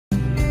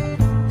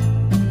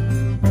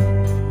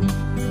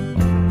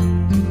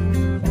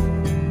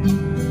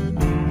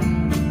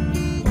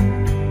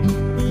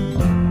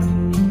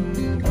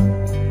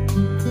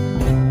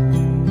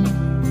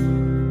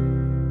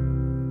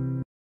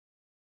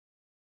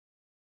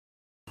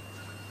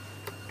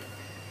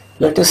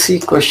Let us see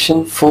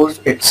question 4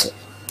 itself.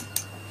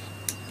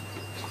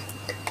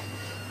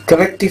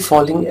 Correct the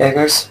following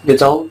errors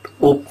without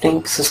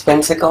opening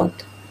suspense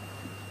account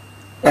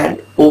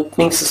and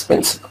opening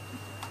suspense account.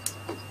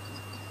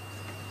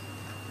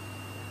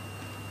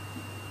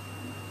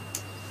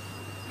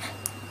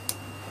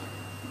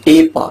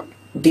 A part.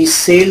 The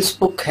sales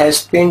book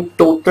has been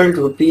totaled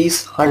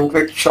rupees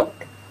 100 short.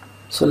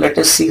 So let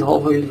us see how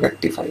we will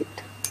rectify it.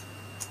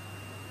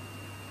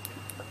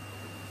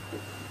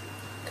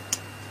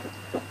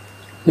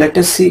 Let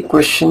us see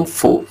question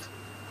 4.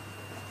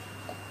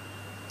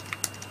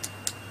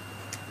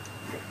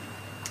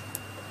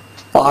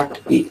 Part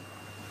A.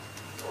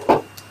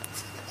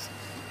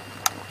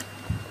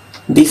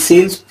 The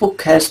sales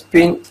book has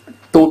been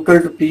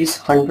totaled rupees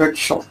 100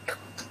 short.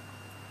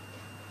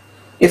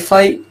 If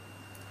I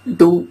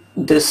do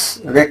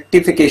this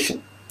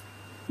rectification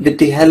with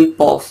the help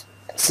of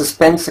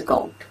suspense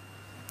account,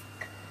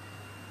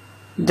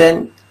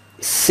 then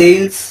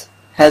sales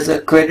has a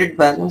credit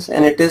balance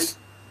and it is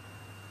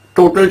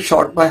total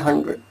short by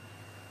 100.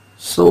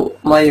 So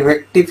my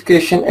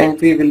rectification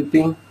entry will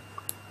be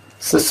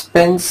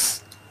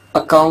suspense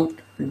account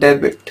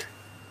debit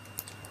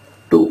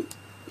to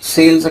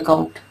sales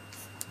account.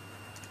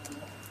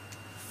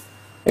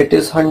 It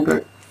is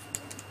 100.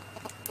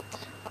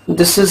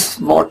 This is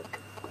what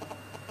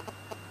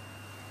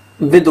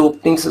with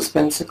opening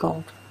suspense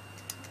account.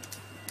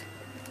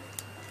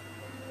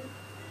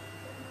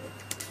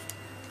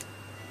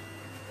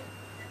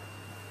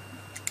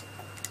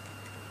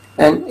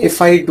 And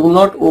if I do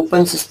not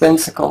open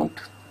suspense account,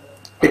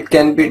 it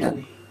can be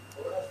done.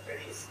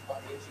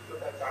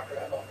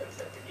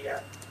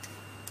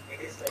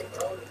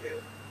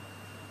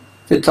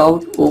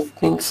 Without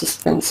opening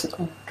suspense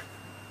account.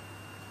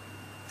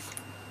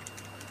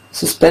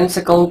 Suspense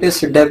account is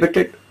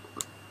debited.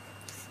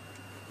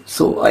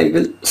 So I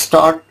will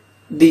start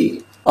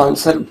the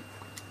answer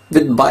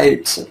with by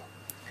itself.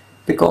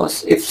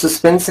 Because if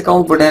suspense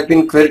account would have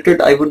been credited,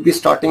 I would be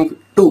starting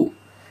with 2.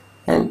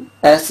 And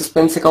as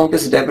suspense account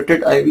is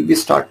debited, I will be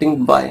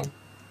starting by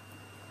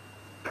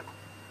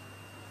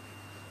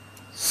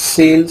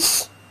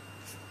sales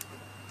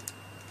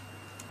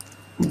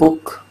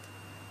book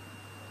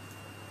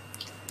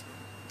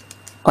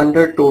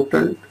under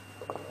total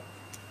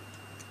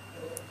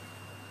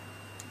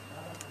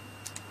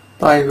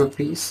by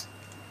rupees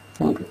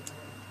 100.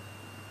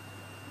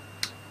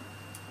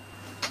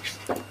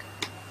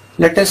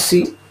 Let us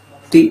see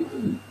the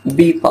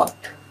B part.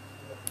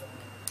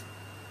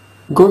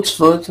 Goods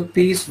worth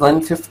rupees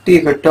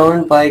 150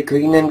 returned by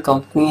Green and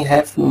Company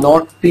have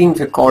not been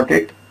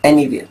recorded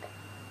anywhere.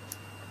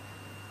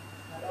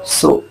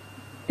 So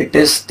it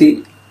is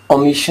the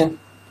omission.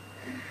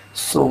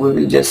 So we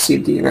will just see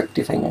the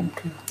rectifying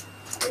entry.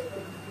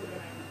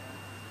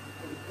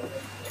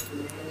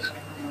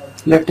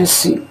 Let us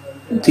see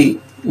the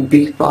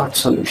B part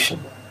solution.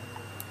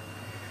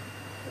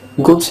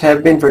 Goods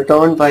have been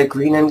returned by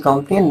Green and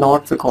Company and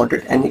not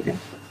recorded anywhere.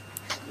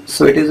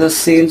 So it is a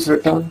sales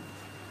return.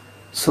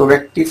 So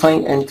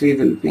rectifying entry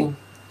will be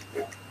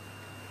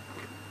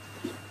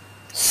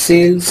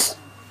sales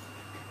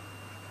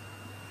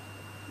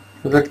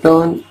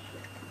return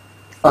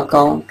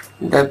account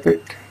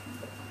debit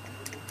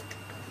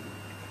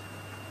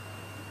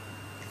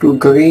to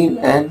Green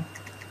and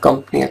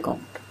Company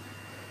account.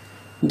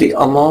 The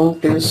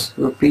amount is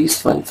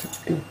rupees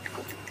 150.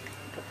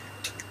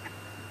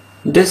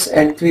 This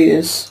entry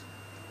is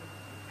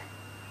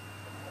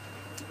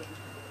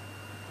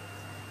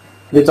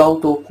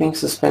without opening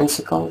suspense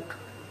account,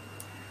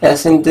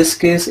 as in this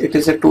case it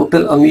is a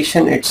total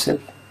omission itself.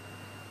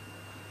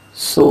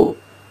 So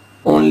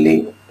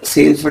only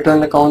sales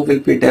return account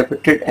will be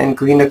debited and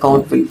Green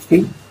account will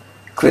be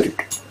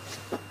credited.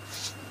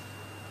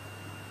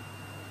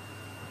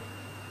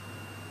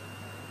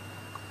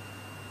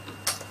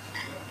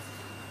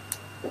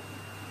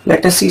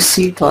 Let us see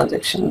C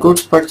transaction.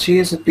 Goods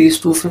purchased rupees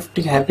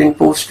 250 have been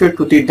posted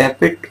to the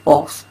debit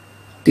of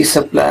the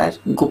supplier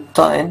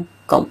Gupta and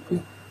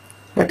Company.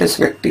 Let us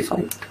rectify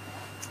it.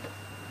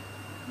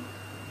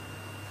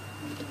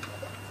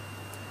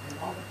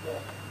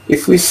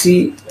 If we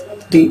see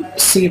the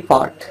C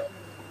part,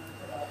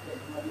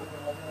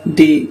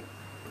 the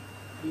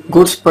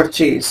goods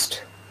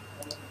purchased,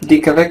 the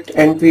correct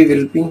entry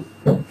will be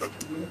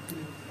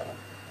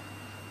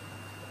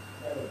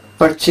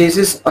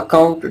purchases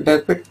account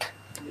debit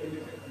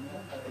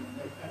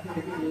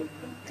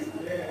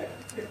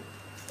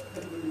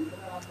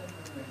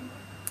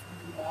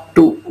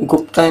to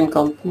Gupta and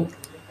Company.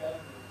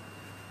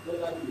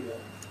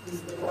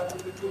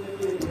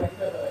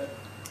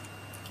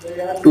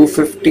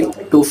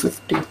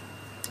 $250.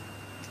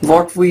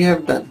 What we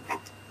have done?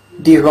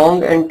 The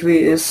wrong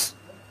entry is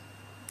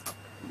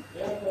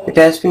it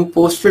has been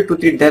posted to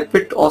the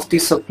debit of the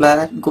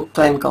supplier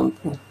Gupta and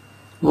Company.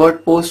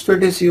 Word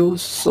posted is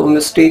used, so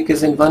mistake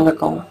is in one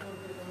account.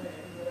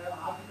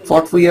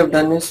 What we have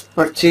done is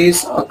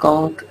purchase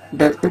account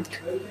debit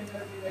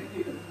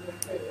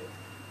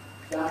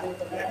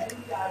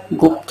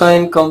Gupta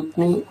and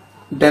Company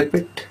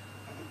debit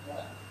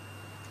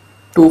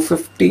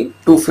 250,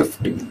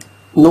 250.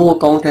 No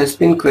account has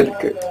been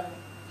credited.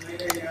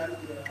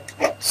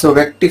 So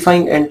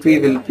rectifying entry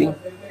will be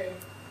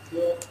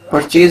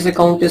purchase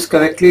account is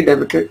correctly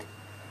debited.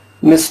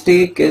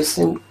 Mistake is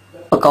in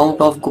account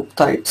of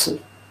Gupta itself.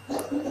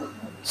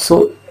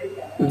 So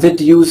with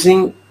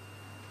using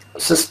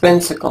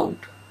suspense account,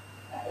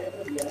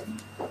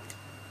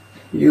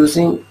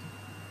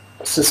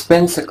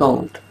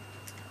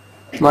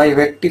 my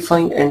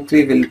rectifying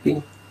entry will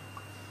be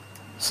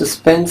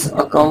suspense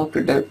account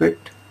debit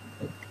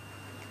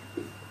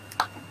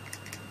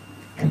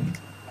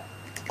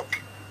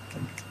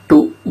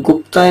to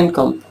Gupta and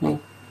Company,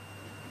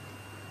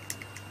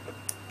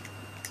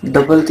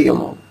 double the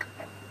amount,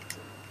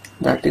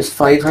 that is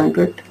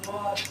 500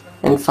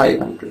 and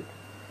 500.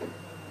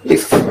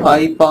 If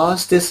I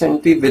pass this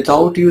entry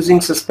without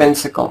using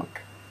suspense account,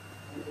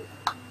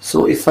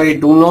 so if I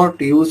do not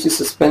use the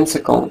suspense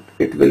account,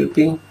 it will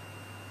be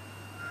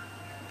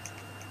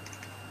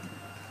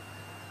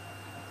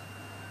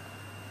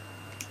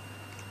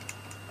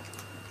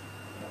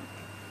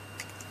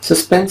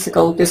suspense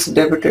account is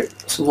debited.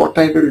 So what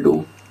I will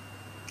do,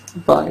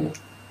 by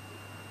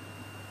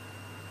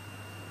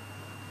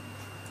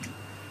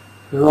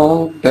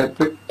wrong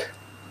debit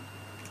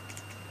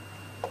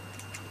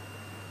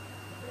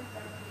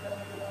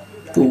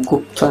to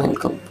Gupta and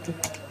Company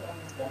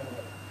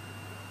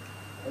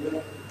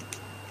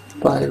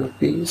by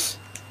rupees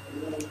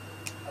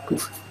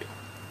 250.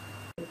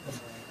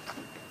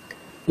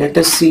 Let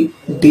us see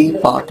D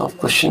part of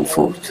question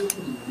 4.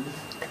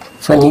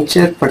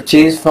 Furniture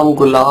purchased from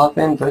Gulab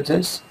and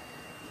Brothers,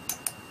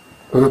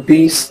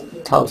 rupees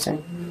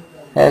 1000,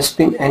 has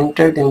been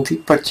entered in the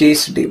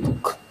purchase day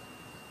book.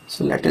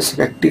 So let us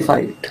rectify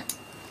it.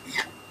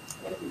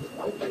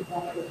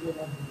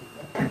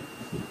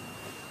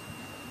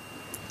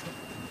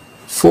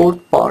 Fourth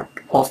part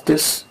of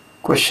this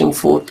question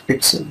 4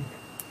 itself.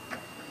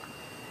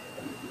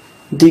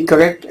 The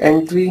correct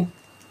entry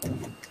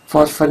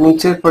for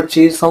furniture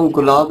purchased from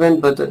Gulab and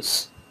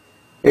Brothers,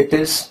 it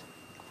is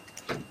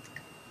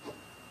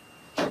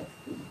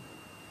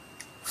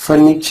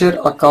furniture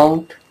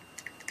account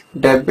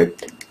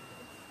debit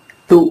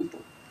to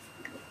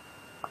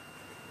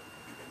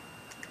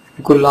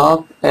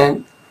Gulab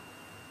and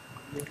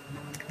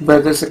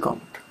Brothers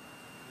account.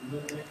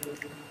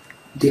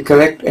 The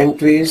correct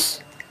entry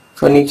is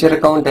furniture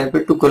account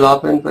debit to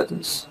Gulab and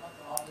Brothers.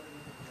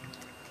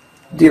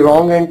 The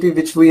wrong entry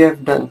which we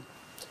have done,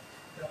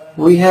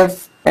 we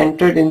have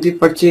entered in the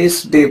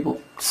purchase day book.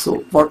 So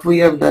what we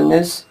have done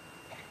is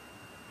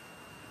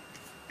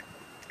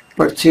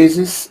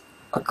purchases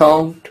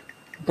account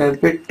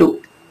debit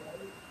to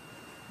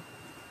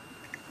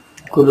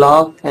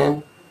Gulab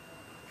and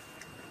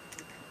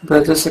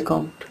Brothers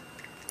account,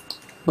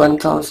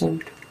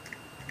 1000,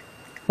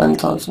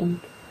 1000.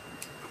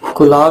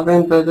 Gulab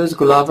and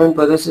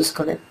Brothers is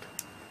correct.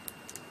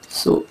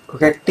 So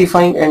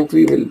rectifying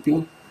entry will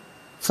be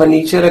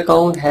furniture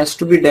account has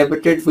to be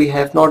debited. We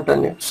have not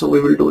done it, so we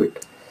will do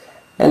it.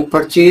 And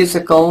purchase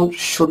account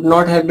should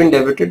not have been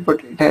debited,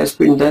 but it has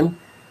been done.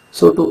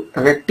 So to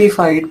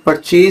rectify it,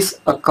 purchase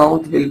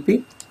account will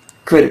be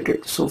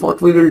credited. So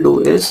what we will do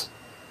is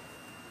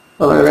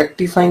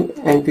rectifying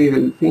entry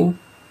will be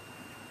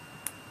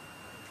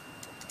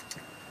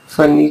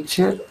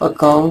furniture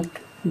account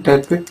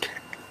debit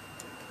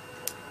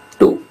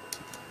to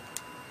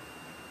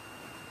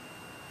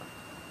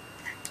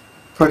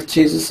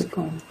purchases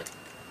account,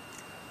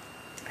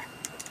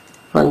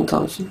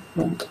 1000,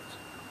 1000.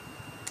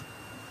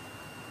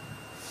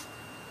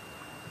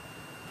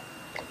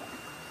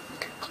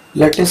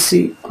 Let us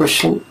see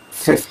question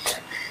 5th.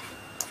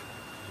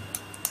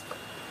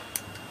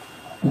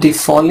 The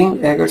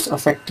following errors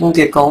affecting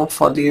the account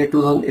for the year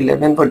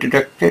 2011 were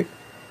deducted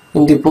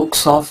in the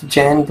books of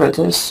Jain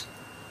Brothers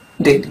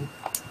daily.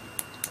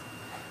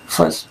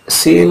 First,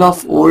 sale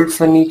of old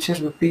furniture,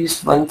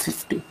 rupees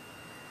 150,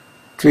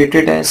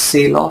 treated as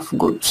sale of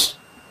goods.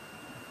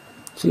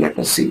 So let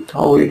us see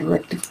how we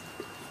rectify.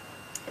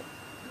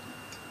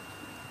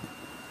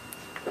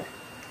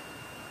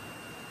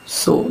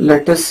 So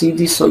let us see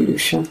the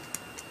solution.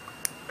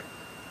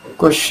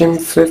 Question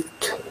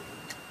 5th,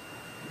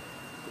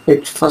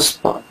 its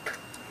first part.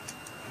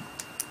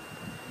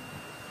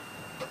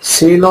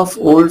 Sale of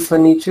old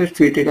furniture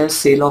treated as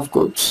sale of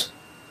goods.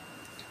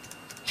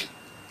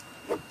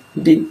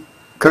 The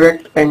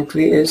correct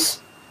entry is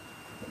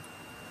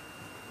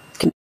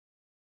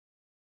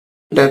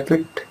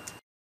debit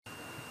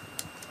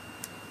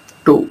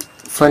to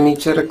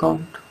furniture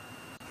account,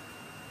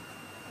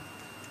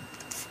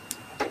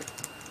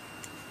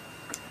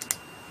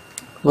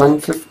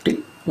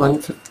 150,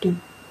 150.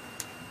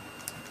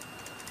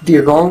 The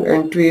wrong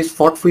entry is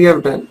what we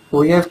have done.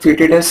 We have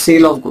treated as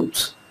sale of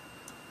goods.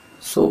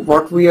 So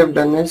what we have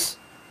done is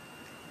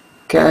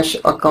cash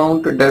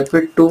account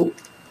debit to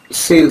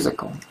sales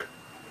account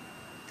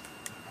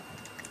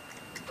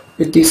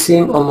with the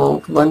same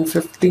amount,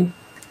 150,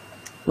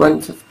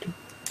 150.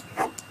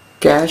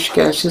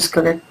 Cash is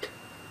correct.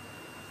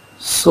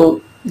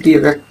 So the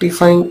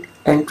rectifying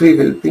entry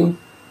will be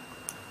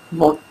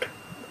what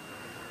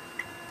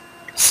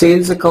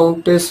sales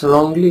account is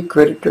wrongly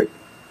credited,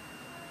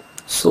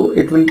 so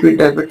it will be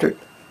debited.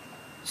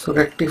 So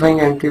rectifying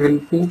entry will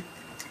be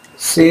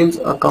sales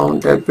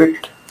account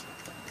debit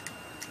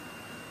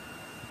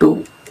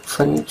to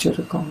furniture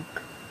account.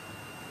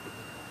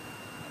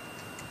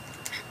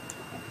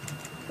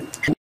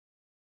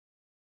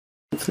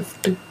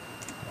 $150.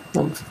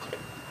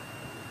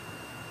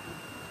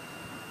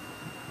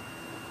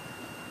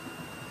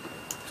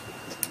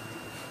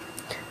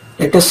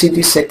 Let us see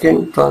the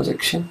second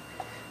transaction.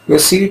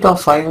 Receipt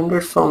of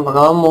 500 from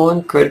Ram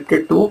Mohan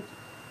credited to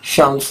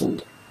Shyam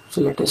Sundar.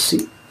 So let us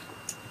see.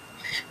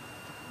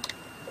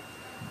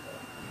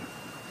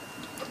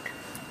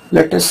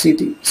 Let us see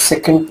the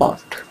second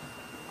part.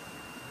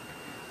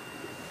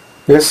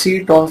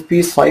 Receipt of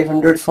Rs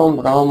 500 from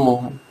Ram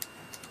Mohan.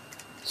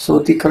 So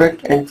the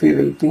correct entry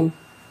will be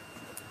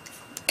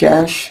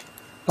cash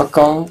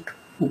account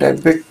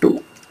debit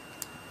to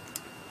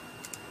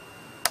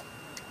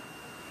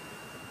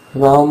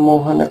Ram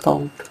Mohan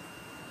account.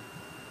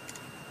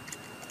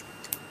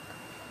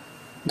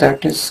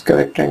 That is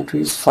correct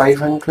entry is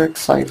 500,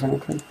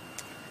 500.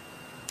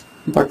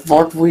 But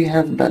what we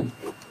have done?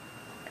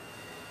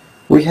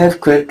 We have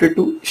credited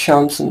to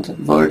Shyam Sundar.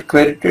 Word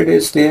credited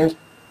is there,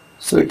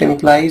 so it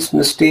implies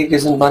mistake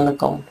is in one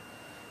account.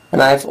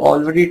 And I have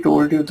already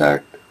told you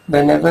that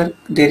whenever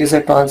there is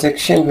a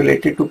transaction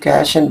related to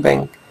cash and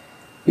bank,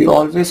 we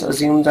always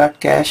assume that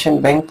cash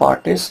and bank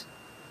part is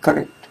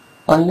correct,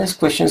 unless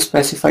question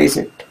specifies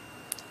it,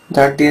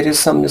 that there is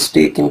some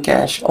mistake in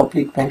cash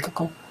oblique bank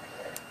account.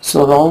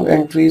 So wrong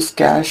entry is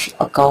cash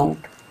account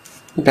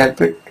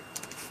debit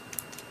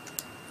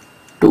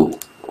to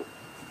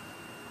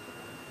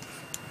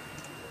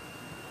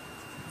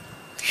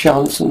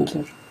Shyam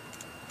Sundar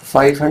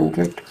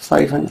 500,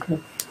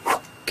 500.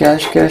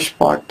 Cash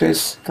part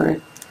is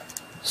correct.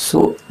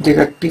 So the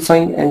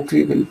rectifying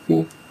entry will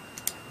be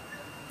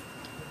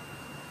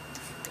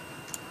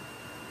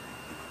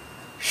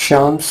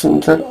Shyam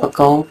Sundar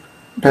account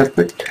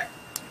debit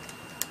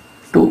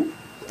to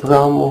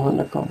Ram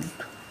Mohan account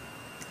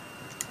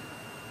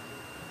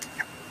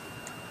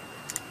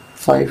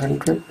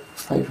 500,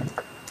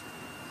 500.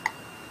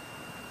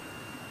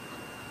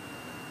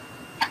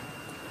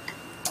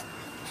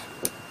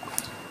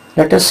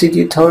 Let us see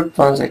the third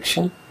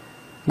transaction.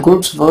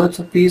 Goods worth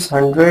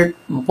 ₹100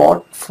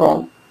 bought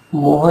from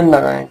Mohan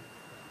Narayan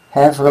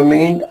have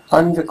remained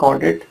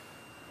unrecorded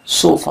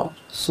so far.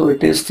 So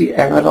it is the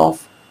error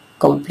of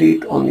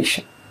complete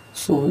omission.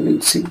 So we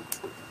will see.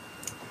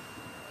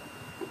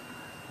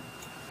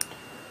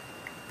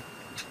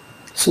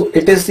 So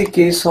it is the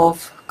case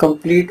of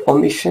complete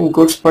omission.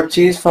 Goods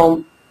purchased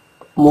from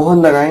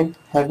Mohan Narayan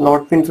have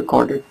not been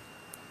recorded.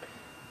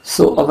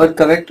 So our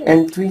correct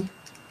entry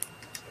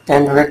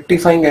and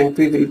rectifying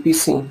entry will be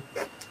seen.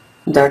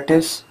 That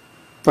is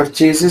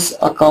purchases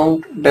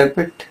account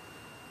debit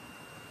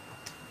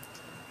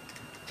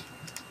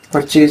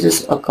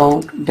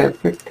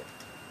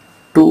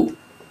to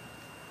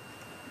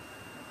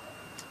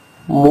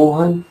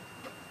Mohan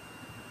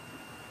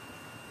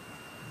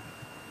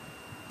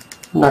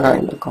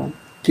Narayan account.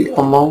 The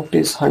amount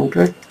is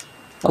 100.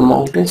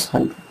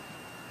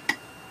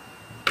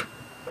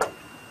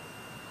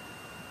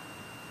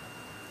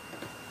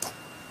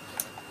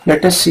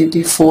 Let us see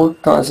the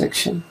fourth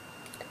transaction.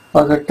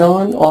 A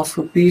return of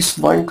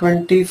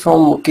 ₹120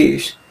 from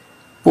Mukesh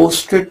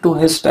posted to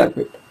his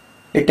debit.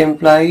 It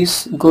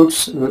implies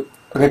goods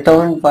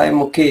returned by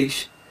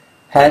Mukesh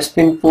has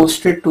been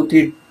posted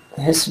to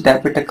his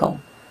debit account.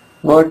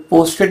 Word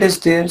posted is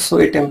there, so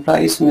it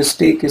implies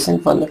mistake is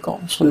in one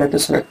account. So let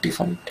us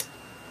rectify it.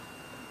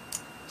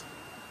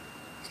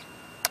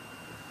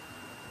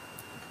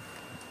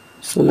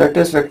 So let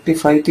us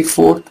rectify the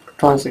fourth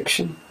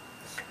transaction.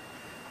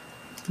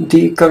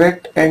 The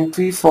correct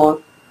entry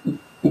for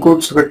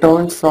goods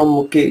returned from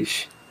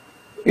Mukesh,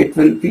 it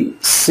will be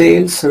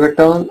sales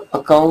return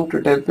account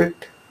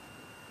debit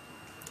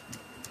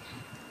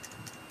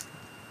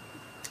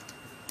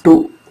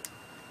to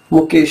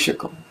Mukesh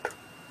account.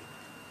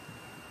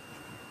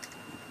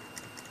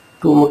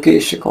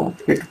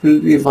 It will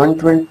be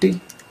 120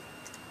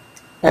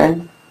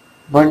 and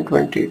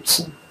 120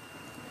 itself.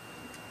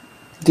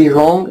 The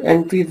wrong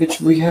entry which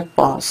we have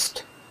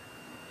passed,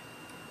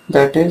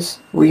 that is,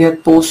 we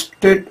have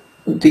posted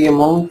the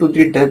amount to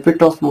the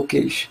debit of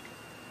Mukesh.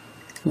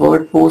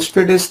 Word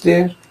posted is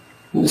there,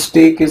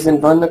 mistake is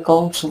in one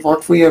account. So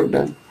what we have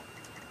done,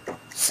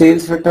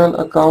 sales return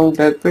account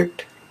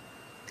debit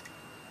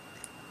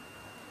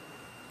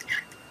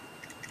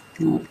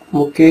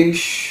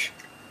Mukesh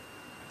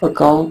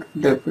account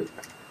debit.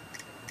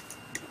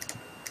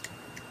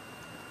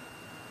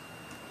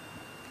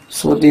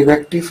 So the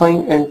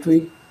rectifying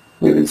entry,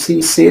 we will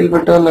see sale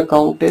return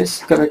account is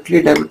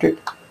correctly debited,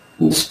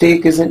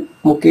 mistake is in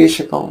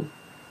Mukesh account.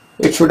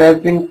 It should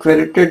have been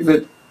credited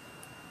with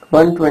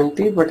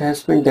 120 but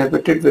has been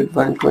debited with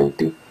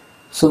 120.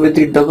 So with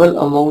the double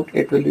amount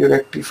it will be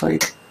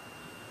rectified.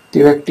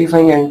 The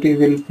rectifying entry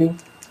will be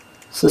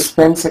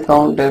suspense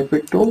account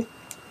debit to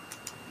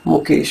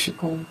Mukesh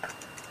account.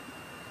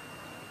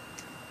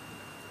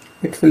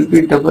 It will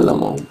be double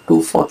amount,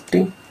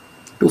 240,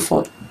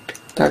 240.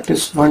 That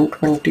is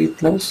 120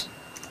 plus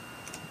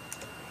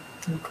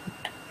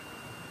 120.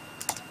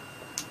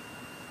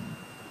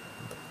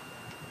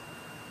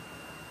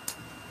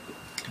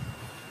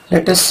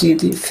 Let us see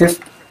the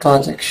fifth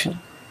transaction.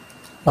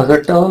 A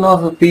return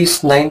of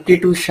rupees 90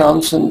 to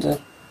Shyam Sundar,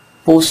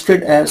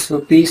 posted as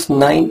rupees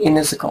 9 in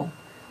his account.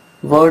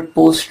 Word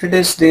posted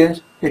is there,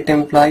 it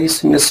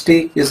implies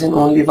mistake is in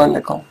only one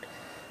account.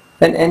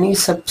 When any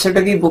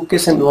subsidiary book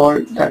is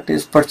involved, that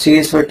is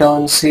purchase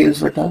return,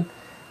 sales return,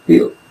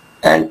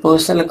 and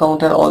personal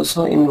account are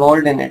also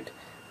involved in it,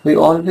 we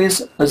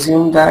always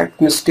assume that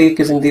mistake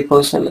is in the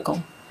personal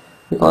account.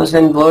 Because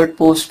when word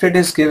posted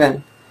is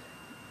given,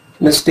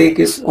 mistake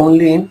is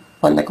only in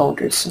one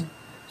account itself.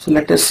 So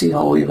let us see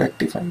how we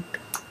rectify it.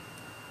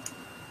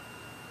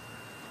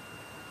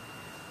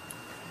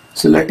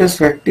 So let us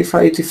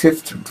rectify the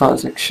fifth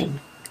transaction.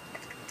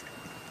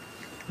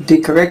 The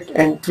correct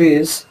entry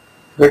is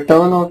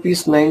return of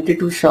rupees 90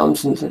 to Shyam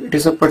Sundar. It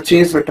is a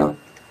purchase return.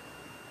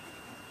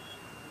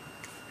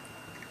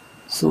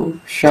 So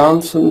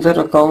Shyam Sundar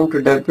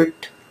account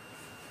debit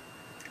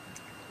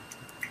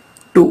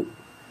to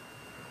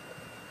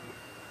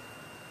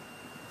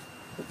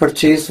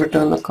purchase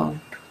return account.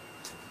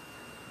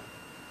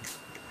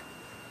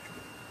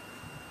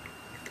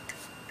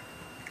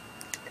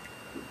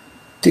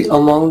 The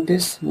amount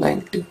is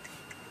 90,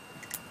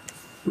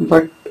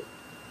 but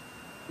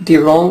the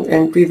wrong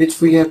entry which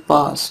we have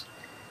passed,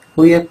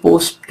 we have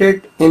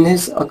posted in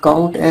his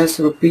account as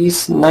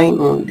rupees 9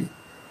 only.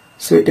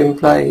 So it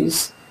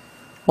implies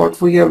what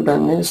we have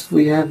done is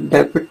we have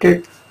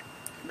debited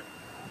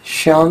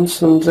Shyam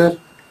Sundar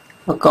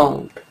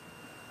account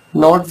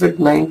not with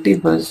 90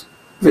 but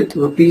with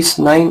rupees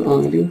 9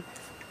 only,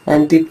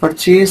 and the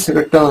purchase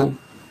return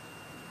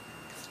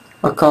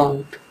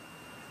account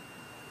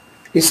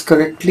is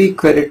correctly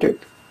credited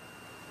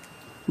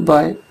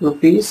by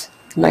rupees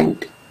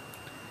 90.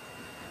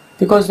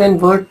 Because when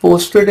word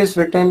posted is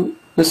written,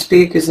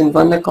 mistake is in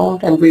one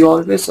account, and we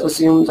always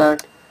assume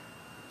that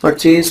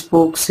purchase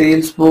book,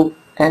 sales book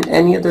and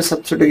any other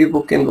subsidiary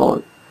book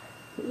involved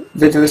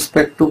with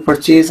respect to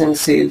purchase and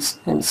sales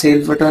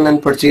return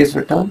and purchase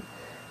return,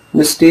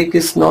 mistake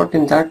is not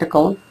in that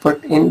account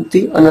but in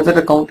the another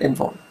account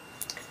involved.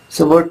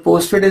 So word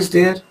posted is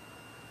there,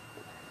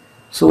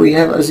 so we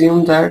have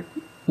assumed that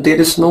there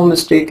is no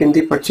mistake in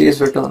the purchase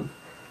return.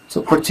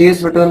 So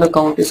purchase return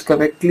account is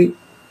correctly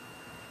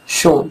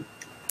shown.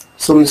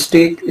 So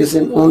mistake is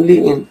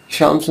only in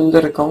Shyam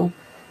Sundar account.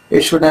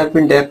 It should have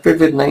been debited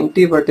with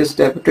 90 but is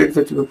debited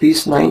with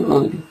rupees 9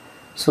 only.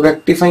 So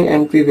rectifying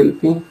entry will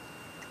be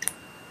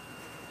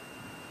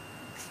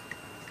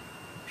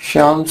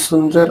Shyam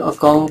Sundar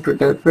account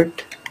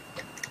debit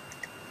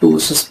to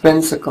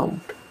suspense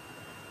account.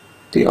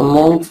 The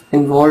amount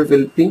involved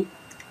will be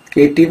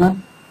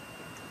 81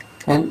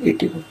 and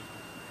 81.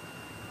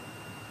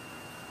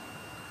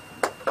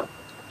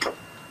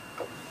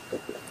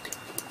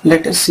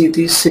 Let us see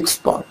the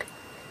sixth part.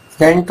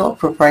 Rent of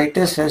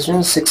proprietor's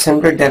residence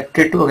 600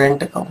 debited to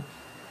rent account.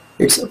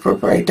 It's a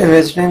proprietor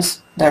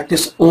residence, that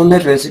is owner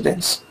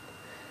residence.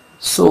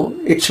 So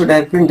it should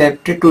have been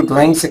debited to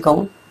drawings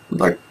account,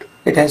 but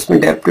it has been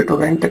debited to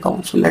rent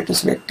account. So let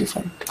us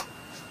rectify it.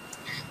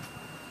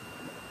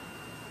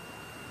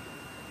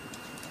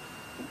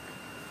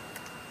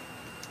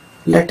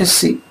 Let us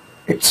see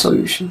its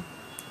solution.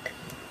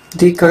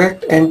 The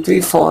correct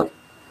entry for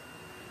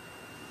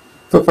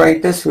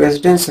proprietor's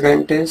residence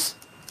rent is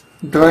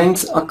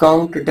drawings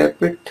account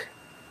debit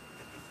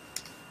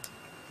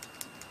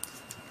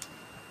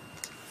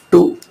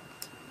to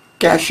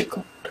cash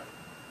account.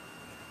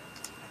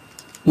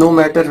 No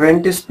matter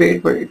rent is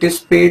paid, but it is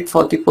paid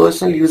for the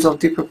personal use of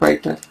the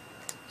proprietor,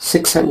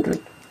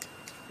 600.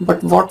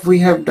 But what we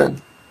have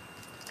done,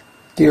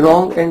 the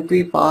wrong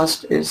entry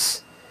passed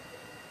is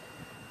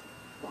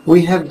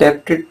we have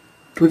debited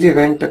to the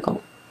rent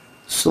account.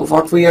 So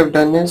what we have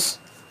done is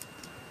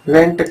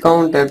rent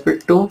account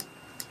debit to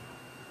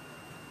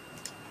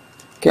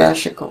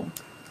cash account,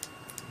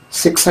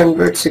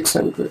 600,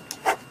 600.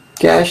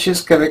 Cash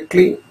is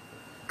correctly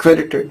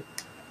credited.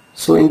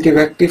 So in the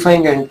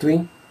rectifying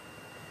entry,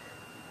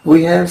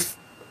 we have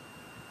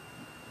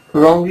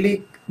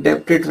wrongly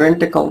debited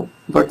rent account,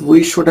 but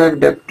we should have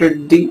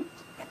debited the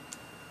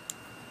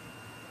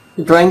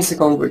drawings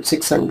account with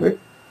 600.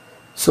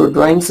 So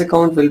drawings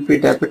account will be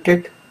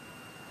debited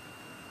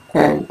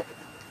and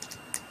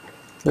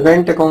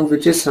rent account,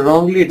 which is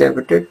wrongly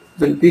debited,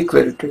 will be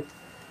credited.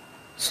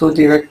 So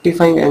the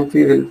rectifying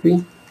entry will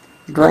be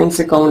drawings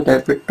account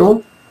debit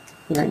to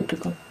rent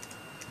account.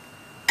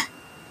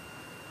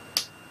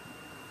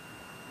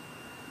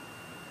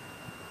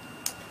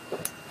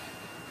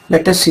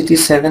 Let us see the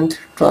seventh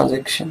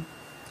transaction.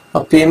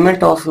 A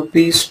payment of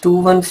rupees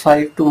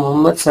 215 to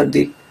Muhammad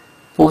Sadiq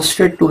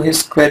posted to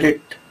his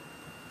credit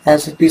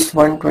as rupees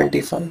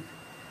 125.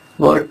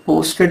 Word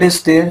posted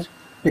is there,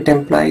 it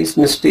implies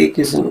mistake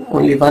is in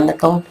only one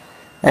account,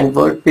 and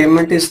word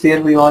payment is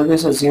there, we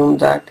always assume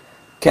that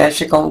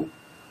cash account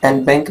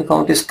and bank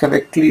account is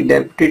correctly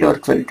debited or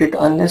credited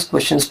unless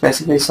question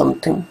specifies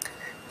something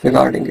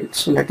regarding it.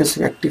 So let us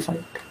rectify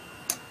it.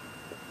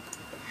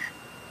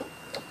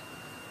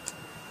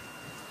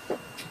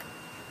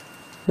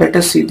 Let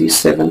us see the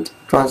 7th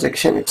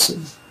transaction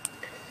itself.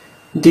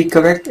 The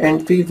correct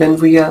entry when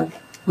we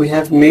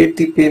have made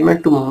the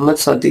payment to Muhammad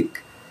Sadiq,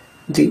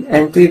 the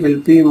entry will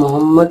be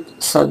Muhammad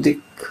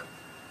Sadiq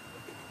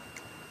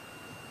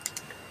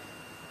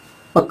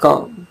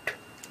account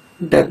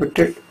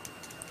debited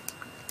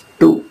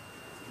to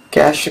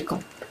cash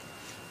account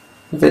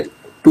with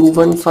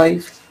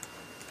 215.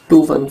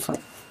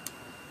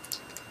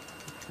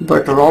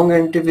 But wrong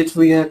entry which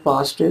we have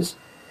passed is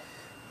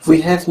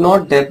we have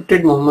not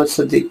debited Muhammad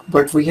Sadiq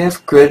but we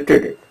have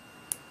credited it.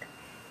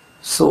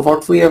 So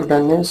what we have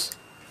done is,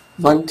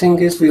 one thing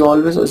is we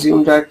always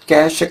assume that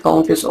cash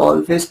account is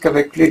always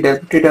correctly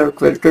debited or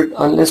credited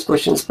unless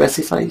question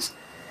specifies.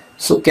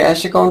 So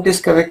cash account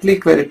is correctly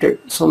credited,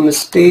 so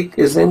mistake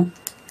is in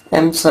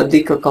M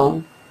Sadiq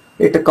account.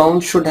 It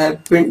account should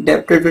have been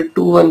debited with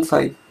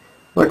 215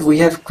 but we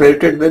have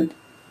credited with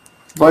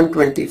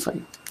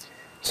 125.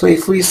 So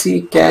if we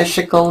see cash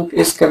account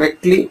is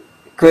correctly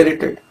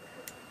credited,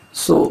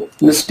 so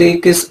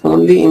mistake is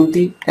only in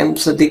the M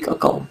Sadiq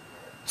account.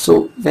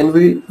 So when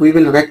we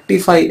will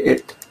rectify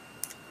it,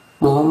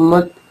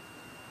 Muhammad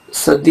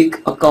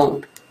Sadiq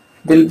account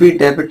will be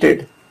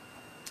debited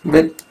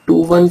with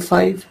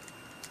 215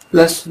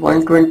 plus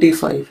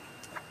 125,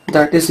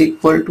 that is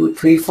equal to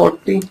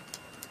 340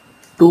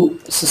 to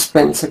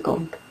suspense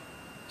account.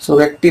 So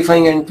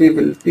rectifying entry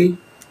will be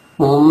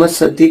Muhammad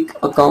Sadiq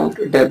account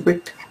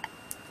debit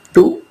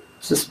to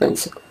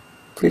suspense account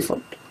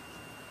 340.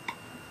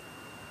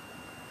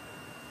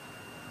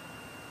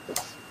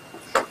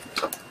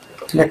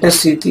 Let us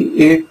see the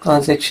 8th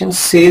transaction.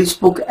 Sales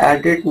book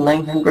added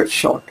 900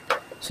 short.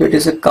 So it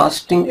is a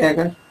casting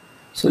error.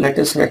 So let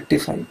us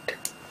rectify it.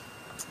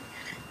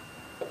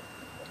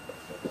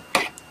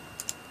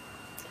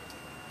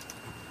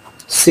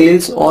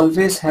 Sales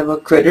always have a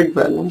credit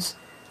balance.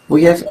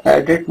 We have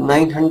added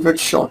 900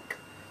 short.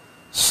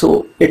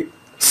 So it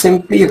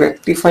simply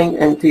rectifying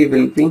entry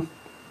will be,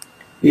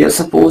 we are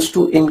supposed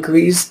to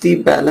increase the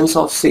balance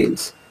of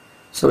sales.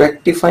 So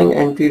rectifying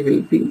entry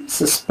will be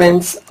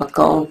suspense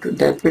account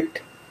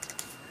debit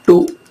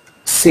to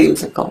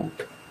sales account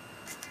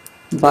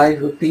by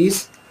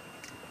rupees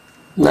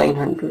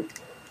 900.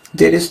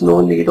 There is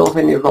no need of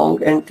any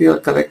wrong entry or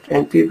correct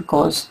entry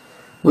because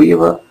we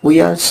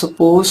are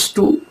supposed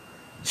to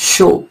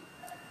show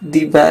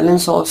the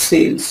balance of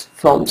sales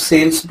from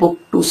sales book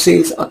to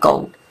sales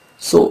account.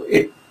 So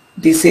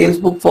the sales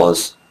book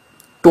was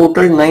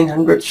total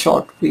 900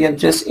 short. We have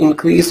just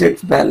increased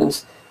its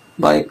balance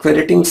by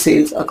crediting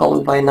sales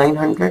account by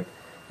 900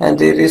 and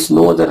there is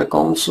no other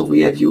account, so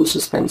we have used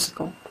suspense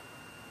account.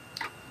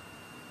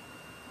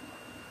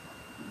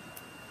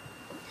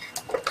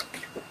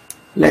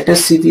 Let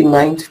us see the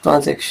 9th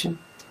transaction.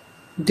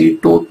 The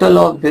total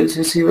of bills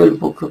receivable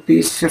book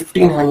rupees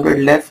 1500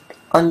 left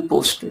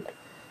unposted.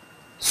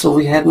 So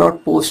we have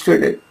not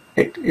posted it.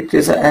 It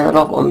is an error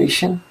of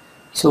omission.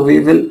 So we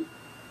will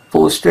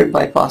post it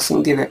by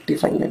passing the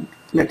rectifying entry.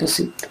 Let us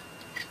see it.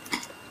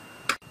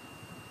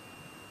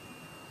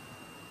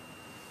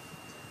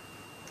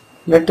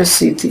 Let us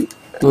see the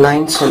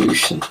 9th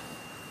solution.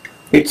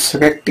 Its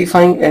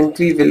rectifying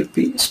entry will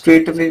be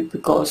straight away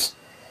because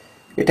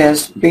it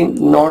has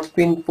not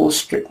been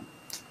posted.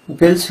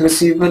 Bills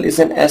receivable is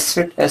an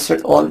asset.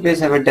 Asset always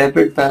have a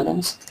debit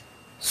balance.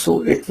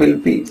 So it will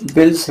be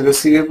bills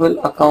receivable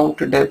account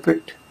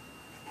debit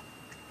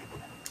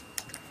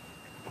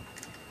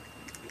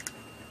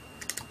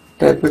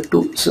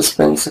to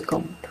suspense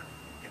account.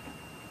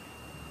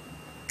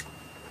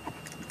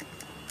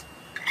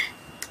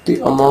 The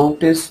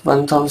amount is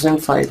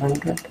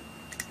 1500.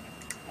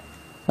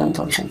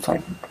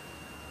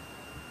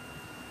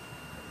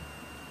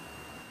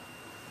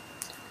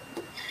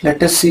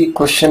 Let us see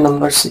question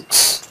number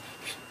 6.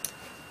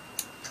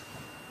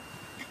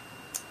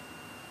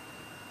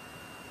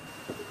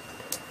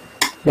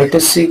 Let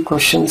us see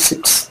question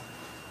 6.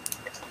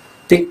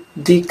 Pick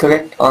the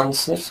correct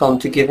answer from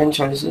the given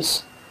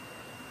choices.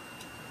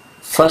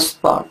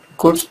 First part,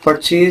 goods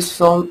purchased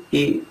from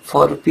A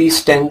for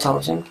rupees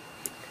 10,000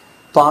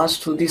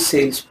 passed through the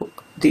sales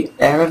book. The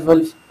error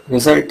will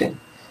result in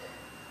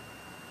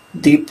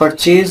the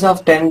purchase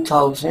of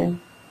 10,000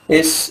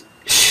 is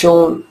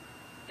shown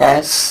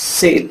as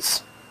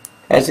sales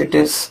as it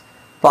is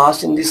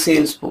passed in the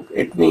sales book.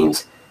 It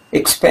means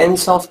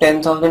expense of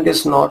 10,000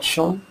 is not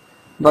shown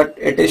but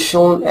it is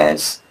shown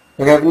as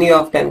revenue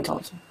of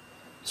 10,000.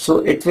 So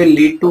it will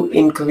lead to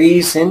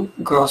increase in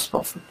gross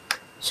profit.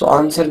 So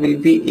answer will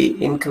be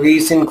A,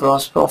 increase in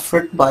gross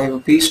profit by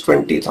rupees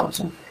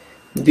 20,000.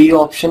 B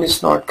option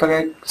is not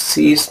correct,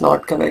 C is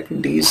not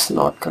correct, D is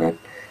not correct.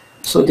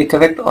 So the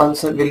correct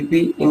answer will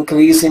be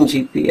increase in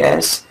GP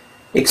as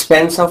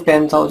expense of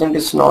 10,000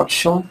 is not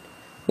shown.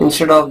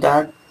 Instead of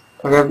that,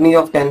 revenue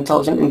of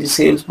 10,000 in the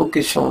sales book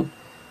is shown.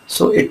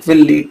 So it will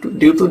lead to,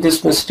 due to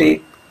this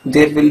mistake,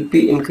 there will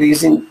be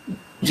increase in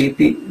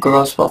GP,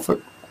 gross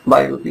profit,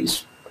 by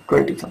rupees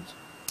 20,000.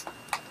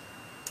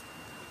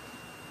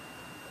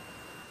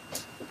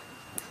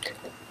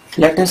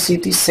 Let us see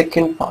the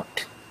second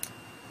part.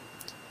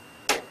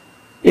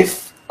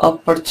 If a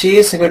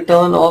purchase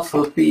return of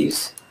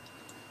rupees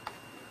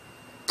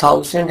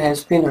 1,000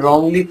 has been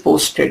wrongly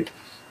posted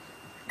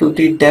to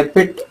the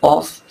debit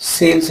of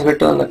sales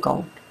return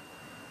account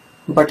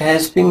but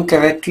has been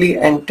correctly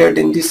entered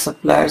in the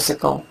supplier's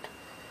account,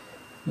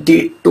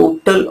 the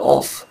total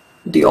of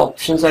the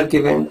options are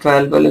given.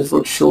 Trial balance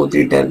would show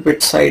the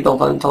debit side of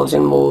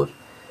 1,000 more.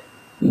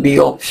 B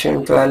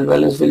option, trial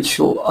balance will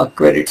show a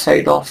credit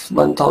side of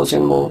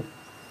 1,000 more.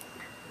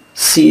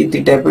 C,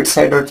 the debit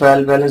side or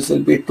trial balance will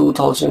be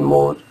 2,000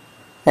 more.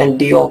 And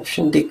D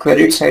option, the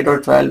credit side or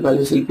trial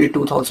balance will be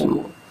 2,000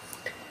 more.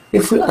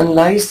 If we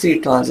analyze the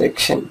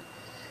transaction,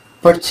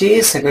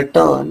 purchase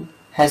return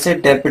has a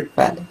debit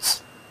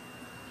balance.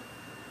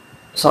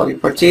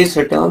 Purchase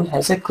return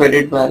has a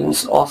credit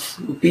balance of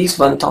rupees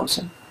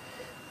 1,000.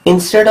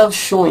 Instead of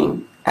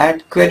showing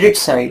at credit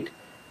side,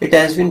 it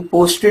has been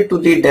posted to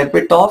the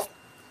debit of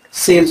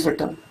sales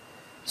return.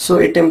 So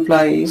it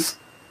implies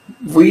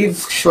we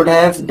should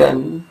have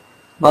done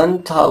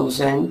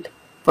 1,000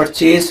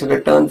 purchase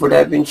return would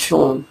have been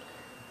shown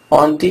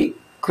on the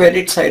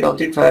credit side of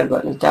the trial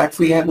balance. That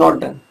we have not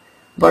done.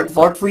 But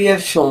what we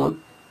have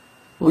shown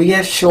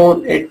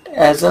it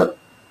as a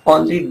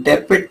on the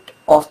debit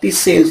of the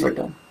sales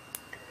return.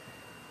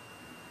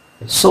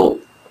 So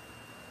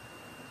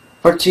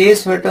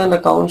purchase return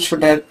account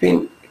should have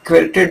been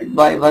credited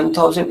by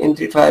 1,000 in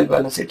the trial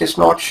balance. It is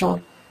not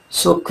shown.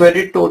 So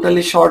credit total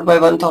is short by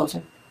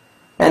 1,000.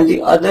 And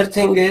the other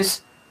thing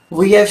is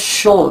we have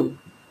shown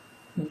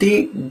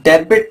the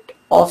debit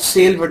of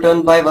sale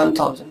return by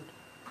 1,000.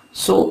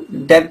 So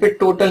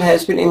debit total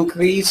has been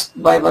increased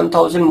by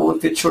 1,000 more,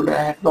 which should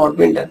have not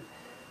been done.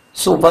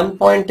 So one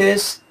point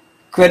is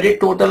credit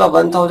total of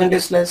 1,000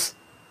 is less.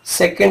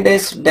 Second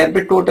is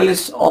debit total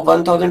is of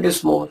 1,000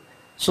 is more.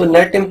 So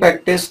net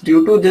impact is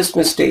due to this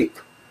mistake.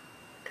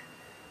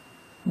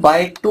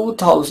 By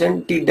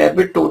 2,000 the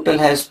debit total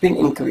has been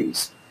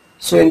increased.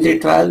 So in the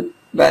trial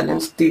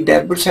balance the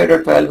debit side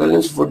of trial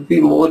balance would be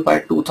more by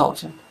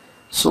 2,000.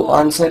 So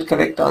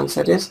correct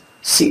answer is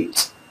C.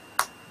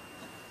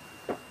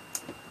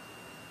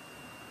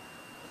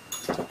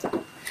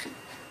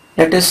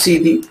 Let us see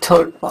the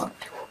third part.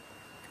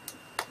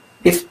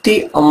 If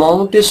the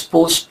amount is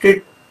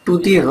posted to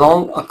the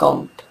wrong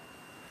account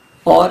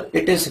or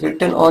it is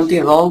written on the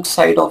wrong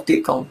side of the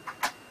account,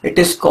 it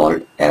is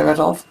called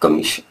error of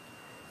commission.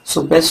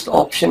 So best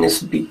option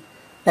is B.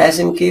 As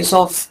in case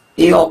of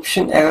A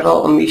option, error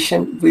of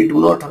omission, we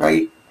do not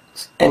write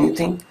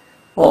anything,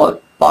 or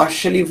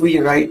partially we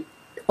write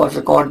or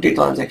record the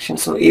transaction.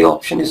 So A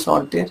option is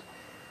not there.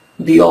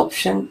 B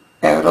option,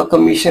 error of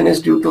commission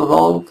is due to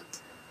wrong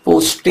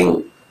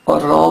posting or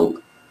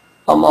wrong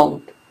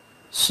amount.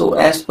 So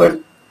as per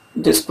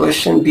this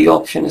question, B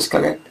option is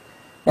correct.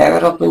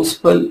 Error of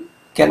principal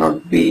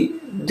cannot be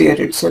there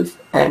itself,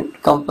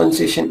 and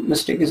compensation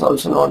mistake is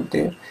also not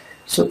there.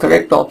 So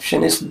correct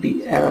option is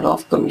B, error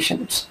of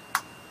commissions.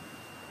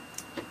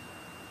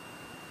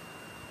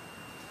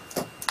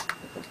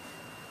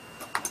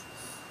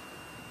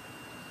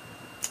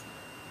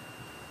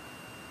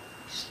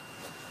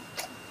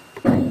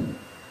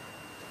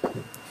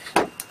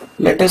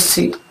 Let us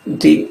see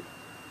the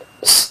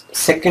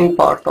second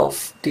part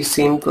of the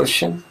same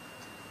question.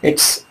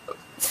 Its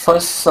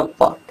first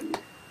subpart.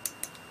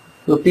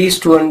 Rupees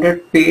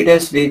 200 paid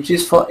as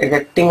wages for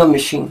erecting a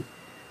machine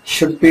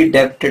should be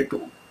debited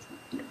to.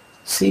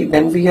 See,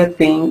 when we are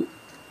paying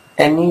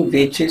any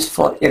wages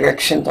for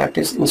erection, that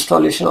is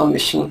installation of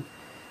machine,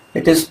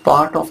 it is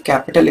part of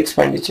capital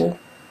expenditure.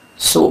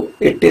 So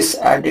it is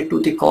added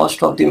to the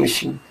cost of the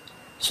machine.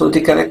 So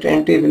the correct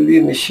entry will be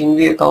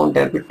machinery account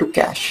debit to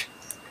cash.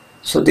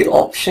 So the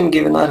option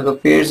given are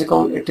repairs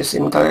account, it is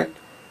incorrect.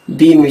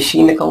 B,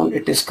 machine account,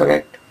 it is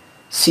correct.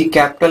 C,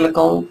 capital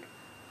account,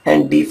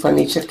 and D,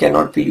 furniture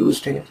cannot be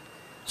used here.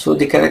 So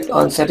the correct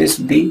answer is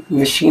B,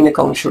 machine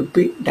account should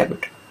be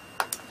debited.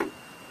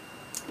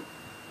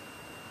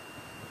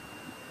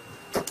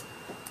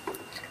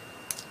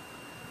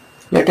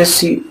 Let us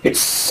see its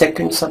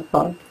second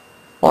subpart.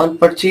 On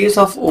purchase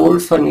of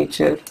old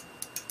furniture,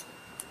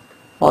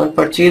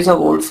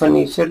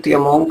 the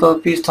amount of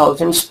rupees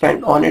 1,000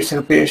 spent on its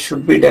repairs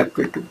should be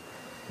debited to.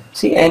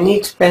 See, any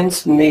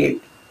expense made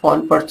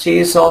on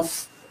purchase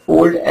of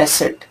old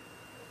asset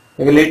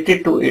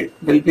related to it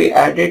will be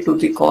added to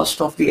the cost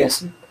of the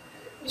asset.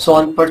 So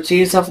on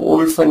purchase of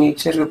old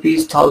furniture,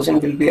 rupees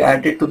 1,000 will be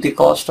added to the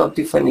cost of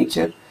the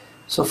furniture.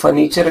 So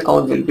furniture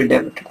account will be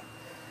debited.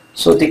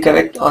 So the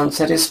correct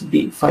answer is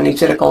B,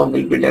 furniture account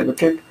will be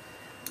debited.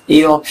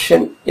 A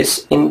option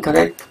is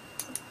incorrect.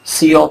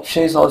 C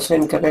option is also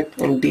incorrect,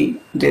 and D,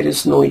 there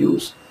is no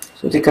use.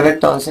 So the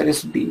correct answer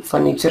is B,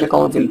 furniture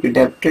account will be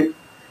debited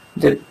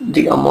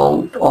the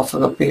amount of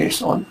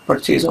repairs on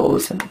purchase of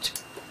old furniture.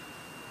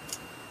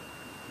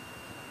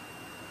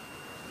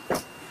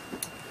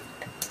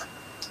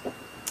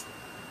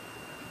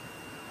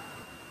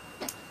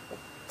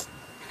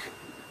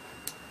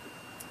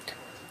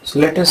 So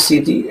let us see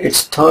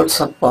its third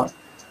subpart.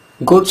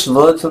 Goods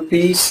worth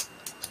rupees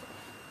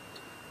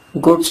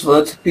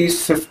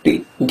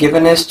 50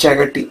 given as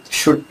charity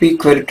should be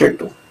credited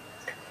to.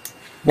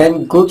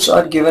 When goods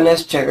are given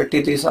as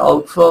charity, there is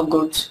outflow of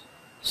goods.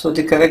 So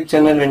the correct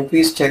journal entry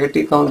is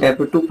charity account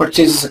debit to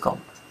purchases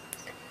account.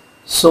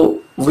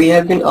 So we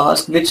have been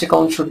asked which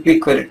account should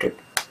be credited.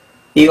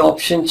 A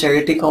option,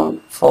 charity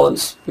account,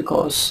 false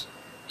because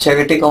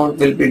charity account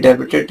will be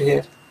debited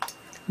here.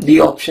 B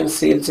option,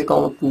 sales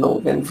account, no.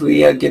 When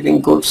we are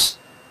giving goods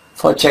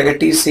for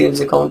charity,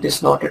 sales account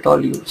is not at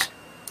all used.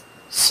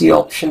 C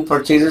option,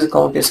 purchases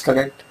account, is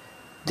correct.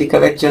 The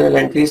correct journal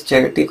entry is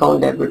charity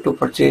account debit to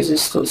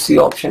purchases, so C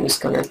option is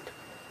correct.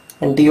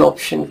 And D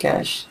option,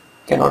 cash,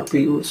 cannot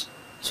be used,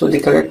 so the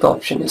correct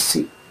option is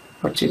C,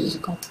 purchases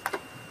account.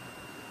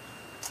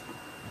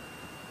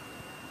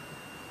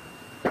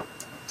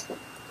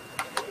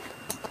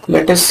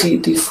 Let us see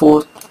the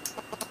fourth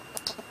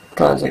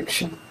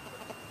transaction.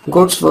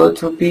 Goods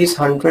worth rupees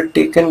 100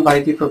 taken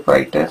by the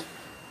proprietor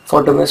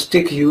for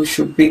domestic use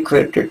should be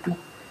credited to.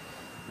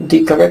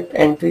 The correct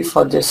entry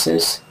for this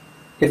is,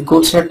 if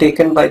goods are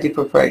taken by the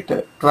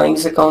proprietor,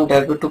 drawings account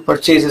debit to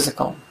purchases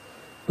account.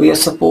 We are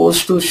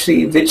supposed to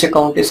see which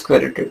account is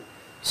credited.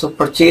 So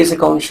purchase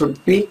account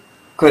should be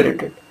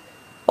credited.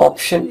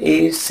 Option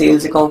A,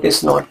 sales account,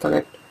 is not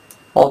correct.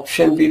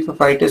 Option B,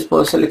 proprietor's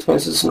personal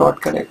expenses, is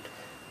not correct.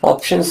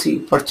 Option C,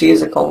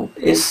 purchase account,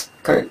 is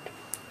correct.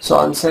 So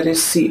answer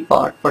is C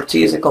part,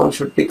 purchase account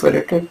should be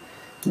credited.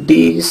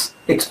 D's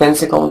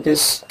expense account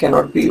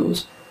cannot be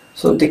used.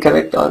 So the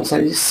correct answer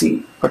is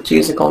C,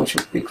 purchase account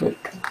should be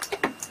credited.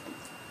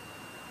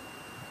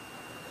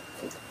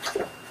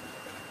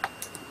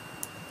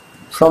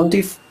 From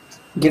the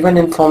given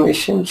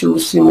information,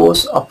 choose the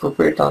most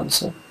appropriate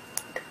answer.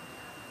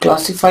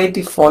 Classify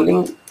the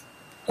following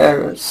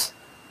errors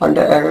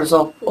under errors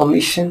of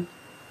omission,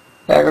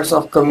 errors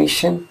of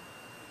commission,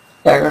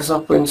 errors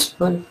of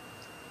principle,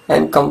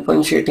 and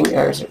compensating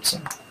errors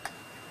itself.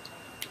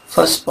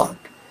 First part,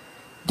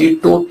 the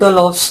total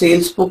of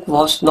sales book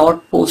was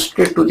not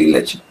posted to the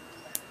ledger.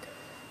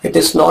 It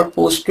is not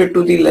posted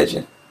to the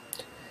ledger,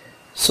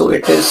 so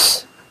it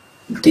is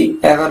the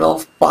error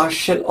of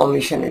partial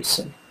omission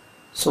itself.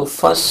 So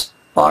first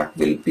part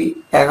will be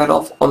error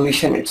of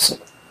omission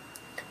itself.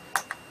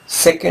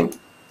 Second,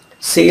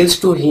 sales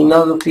to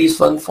Hina rupees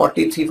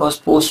 143 was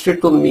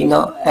posted to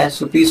Meena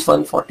as rupees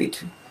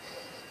 143.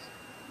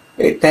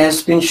 It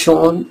has been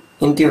shown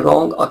in the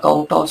wrong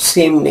account of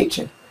same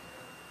nature.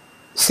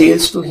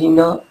 Sales to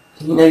Hina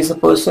is a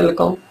personal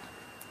account.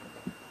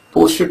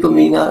 Posted to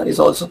Meena is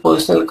also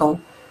personal account.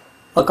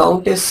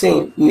 Account is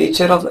same,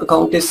 nature of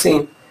account is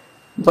same,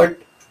 but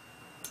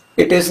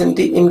it is in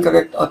the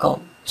incorrect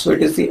account. So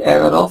it is the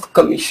error of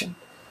commission.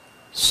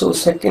 So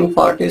second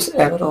part is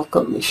error of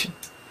commission.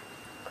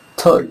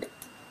 Third,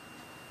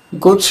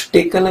 goods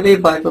taken away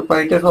by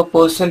proprietor for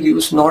personal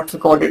use not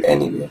recorded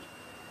anywhere.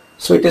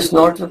 So it is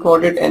not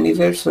recorded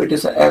anywhere, so it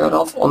is an error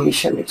of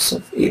omission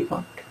itself, A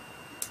part.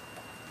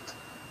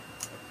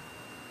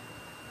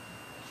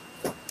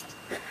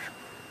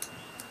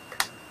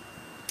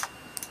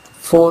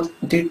 Fourth,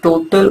 the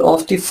total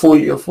of the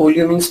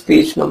folio means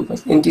page number,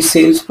 in the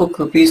sales book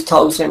rupees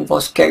 1000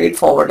 was carried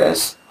forward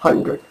as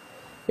 100.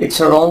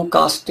 It's a wrong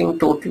casting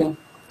totaling.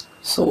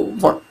 So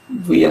what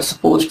we are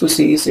supposed to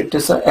see is it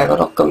is an error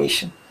of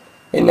commission.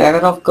 In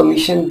error of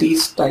commission,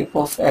 these type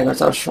of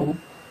errors are shown.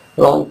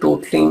 Wrong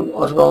totaling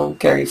or wrong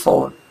carry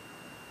forward.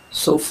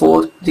 So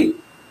fourth, the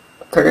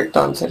correct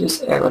answer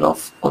is error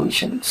of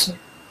omission itself.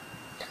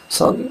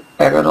 Sorry,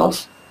 error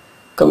of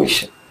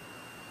commission.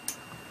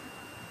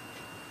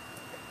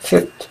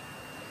 Fifth,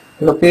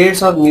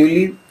 repairs of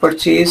newly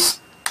purchased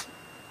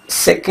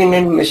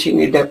second-hand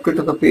machinery debited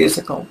to repairs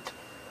account.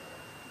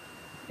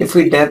 If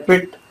we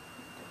debit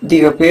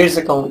the repairs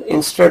account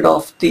instead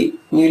of the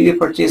newly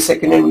purchased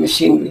second-hand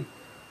machinery,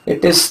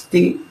 it is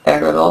the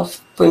error of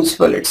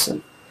principle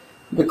itself.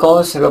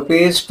 Because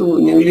repairs to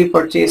newly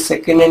purchased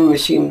second-hand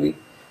machinery,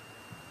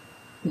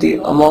 the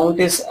amount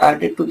is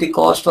added to the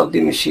cost of the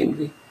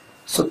machinery.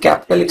 So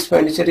capital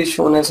expenditure is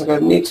shown as a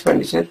revenue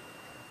expenditure.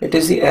 It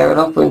is the error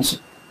of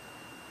principle.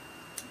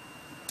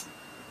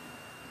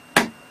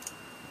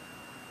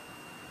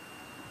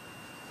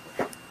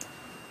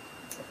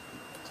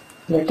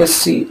 Let us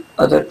see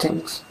other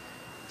things.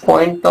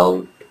 Point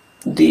out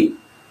the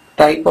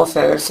type of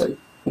errors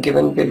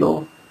given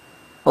below.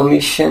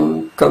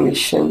 Omission,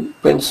 commission,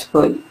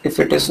 principle, if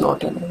it is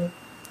not an error.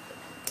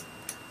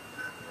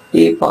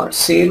 A part,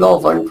 sale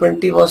of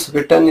 120 was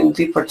written in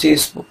the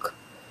purchase book.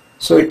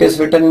 So it is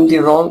written in the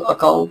wrong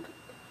account.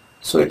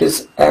 So it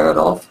is error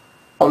of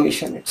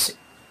omission itself.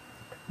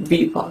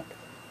 B part,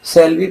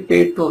 salary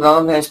paid to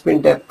Ram has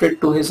been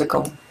debited to his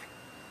account.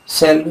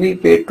 Salary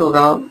paid to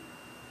Ram,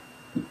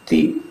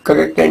 the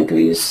correct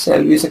entry is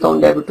salaries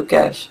account debit to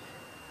cash,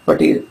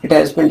 but it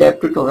has been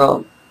debited to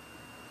Ram.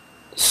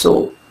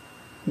 So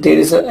there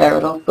is an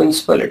error of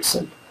principle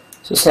itself.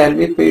 So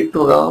salary paid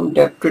to Ram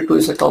debited to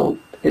his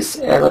account is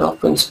error of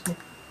principle.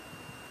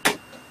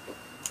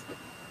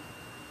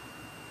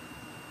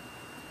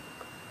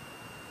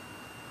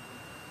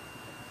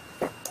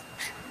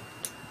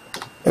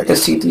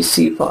 us see the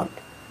C part.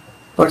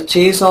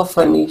 Purchase of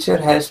furniture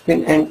has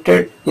been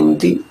entered in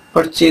the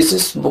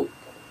purchases book.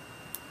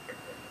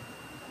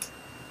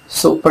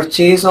 So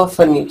purchase of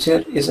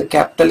furniture is a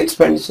capital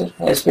expenditure,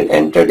 has been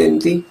entered in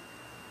the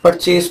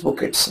purchase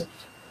book itself.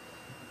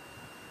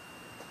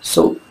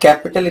 So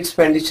capital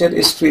expenditure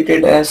is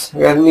treated as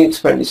revenue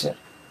expenditure.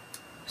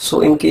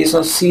 So in case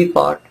of C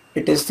part,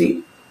 it is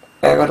the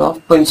error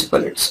of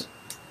principal itself.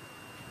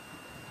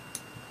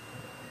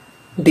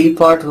 D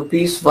part,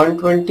 rupees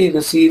 120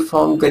 received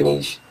from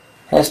Ganesh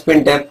has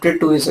been debited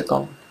to his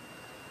account.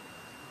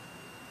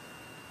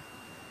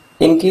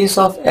 In case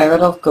of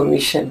error of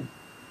commission,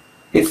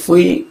 if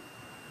we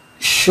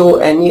show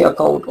any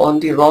account on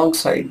the wrong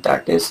side,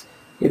 that is,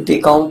 if the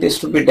account is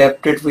to be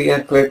debited, we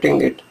are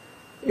crediting it,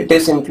 it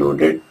is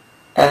included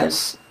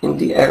as in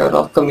the error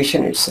of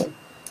commission itself.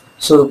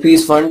 So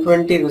rupees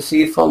 120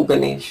 received from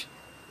Ganesh.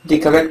 The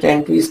correct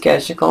entry is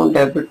cash account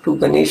debit to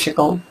Ganesh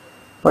account,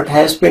 but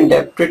has been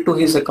debited to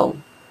his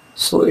account.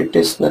 So it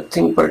is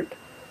nothing but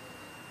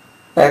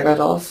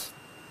error of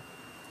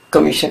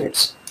commission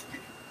itself.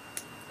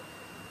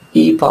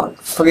 E part,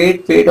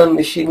 freight paid on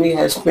machinery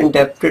has been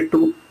debited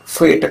to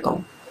freight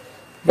account.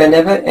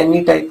 Whenever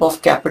any type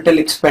of capital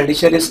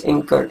expenditure is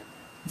incurred,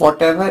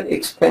 whatever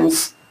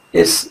expense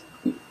is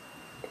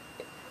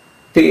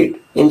paid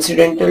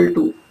incidental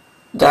to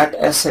that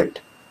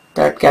asset,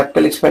 that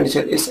capital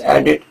expenditure is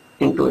added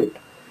into it.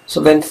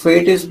 So when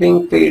freight is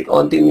being paid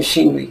on the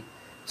machinery,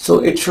 so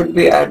it should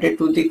be added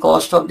to the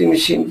cost of the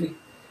machinery.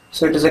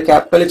 So it is a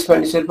capital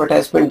expenditure but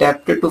has been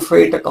debited to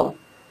freight account.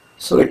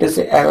 So it is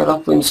the error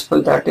of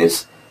principle, that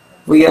is,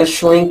 we are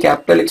showing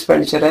capital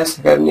expenditure as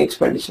revenue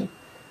expenditure.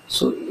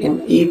 So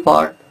in E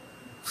part,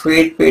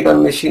 freight paid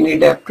on machinery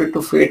debited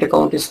to freight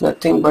account is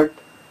nothing but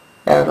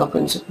error of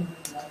principle.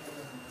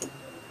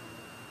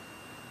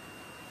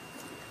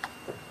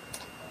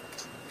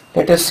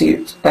 Let us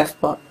see F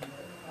part.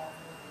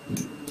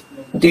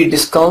 The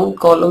discount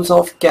columns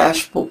of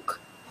cash book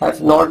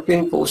have not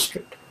been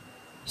posted.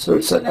 So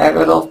it's an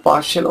error of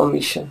partial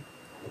omission.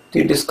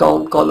 The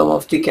discount column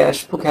of the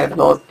cash book have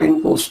not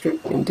been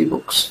posted in the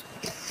books.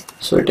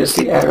 So it is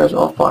the error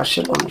of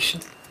partial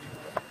omission.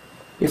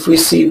 If we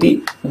see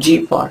the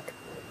G part,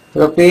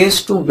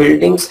 repairs to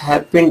buildings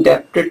have been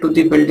debited to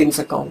the buildings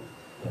account.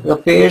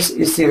 Repairs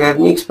is the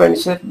revenue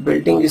expenditure,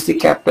 building is the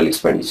capital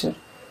expenditure.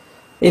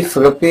 If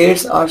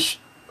repairs are,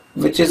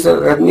 which is the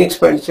revenue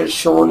expenditure,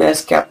 shown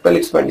as capital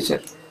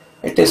expenditure,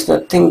 it is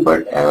nothing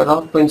but error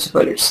of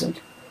principle itself.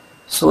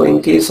 So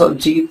in case of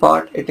G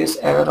part, it is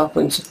error of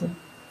principle.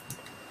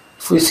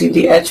 If we see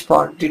the H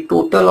part, the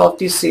total of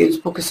the sales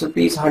book is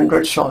rupees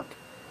 100 short.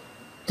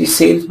 The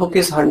sales book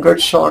is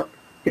 100 short,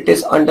 it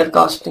is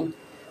undercasting.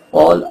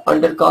 All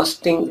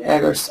undercasting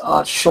errors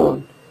are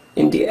shown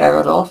in the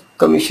error of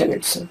commission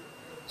itself.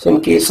 So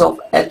in case of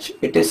H,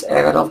 it is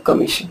error of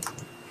commission.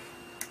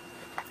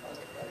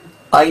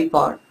 I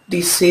part,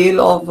 the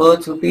sale of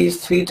worth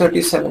rupees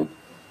 337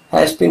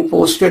 has been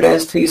posted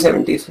as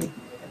 373.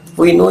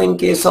 We know in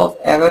case of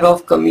error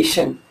of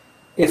commission,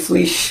 if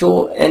we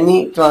show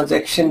any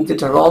transaction with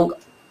the wrong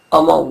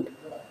amount,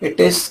 it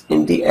is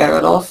in the error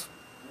of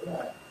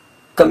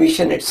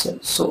commission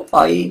itself. So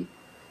I,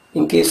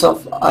 in case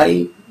of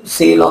I,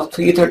 sale of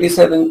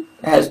 337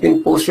 has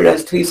been posted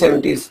as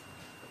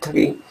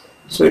 373.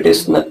 So it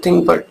is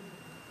nothing but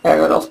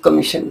error of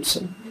commission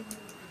itself.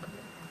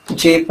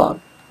 J part,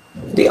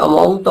 the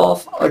amount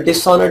of a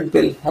dishonored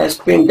bill has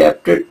been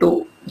debited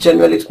to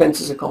general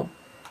expenses account.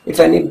 If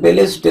any bill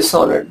is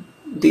dishonored,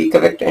 the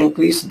correct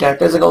entries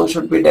debtors account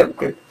should be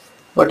debited,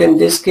 but in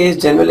this case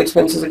general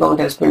expenses account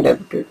has been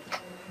debited.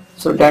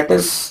 So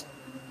debtors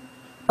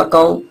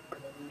account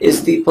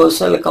is the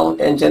personal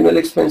account and general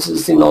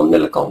expenses is the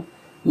nominal account.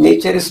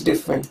 Nature is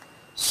different,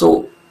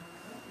 so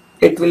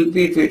it will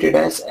be treated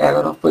as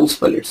error of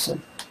principle itself.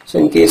 So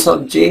in case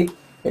of J,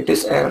 it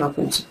is error of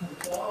principle.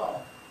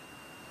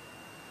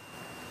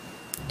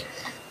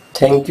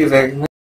 Thank you very much.